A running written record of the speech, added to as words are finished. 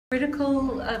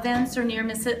critical events or near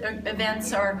miss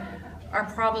events are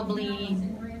probably,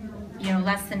 you know,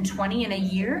 less than 20 in a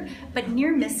year, but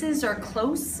near misses or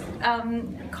close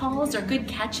calls or good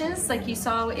catches, like you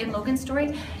saw in Logan's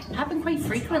story, happen quite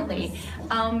frequently.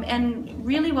 And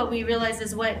really what we realize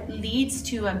is what leads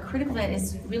to a critical event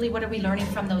is really what are we learning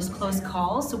from those close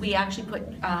calls. So we actually put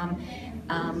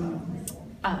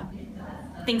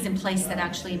things in place that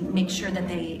actually make sure that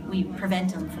we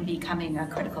prevent them from becoming a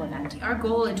critical event. Our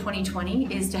goal in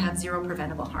 2020 is to have zero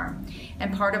preventable harm.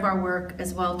 And part of our work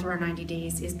as well through our 90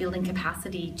 days is building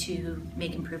capacity to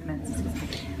make improvements.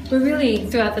 We're really,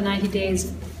 throughout the 90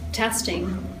 days,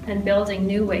 testing and building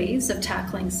new ways of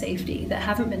tackling safety that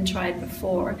haven't been tried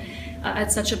before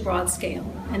at such a broad scale.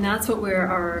 And that's what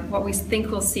what we think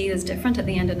we'll see is different at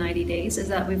the end of 90 days, is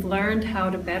that we've learned how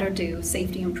to better do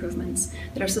safety improvements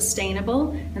that are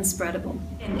sustainable and spreadable.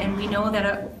 And we know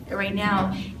that right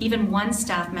now, even one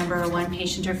staff member or one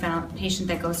patient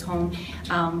that goes home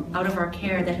out of our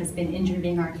care that has been injured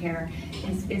in our care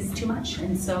is too much.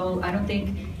 And so I don't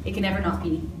think it can ever not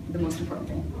be the most important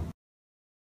thing.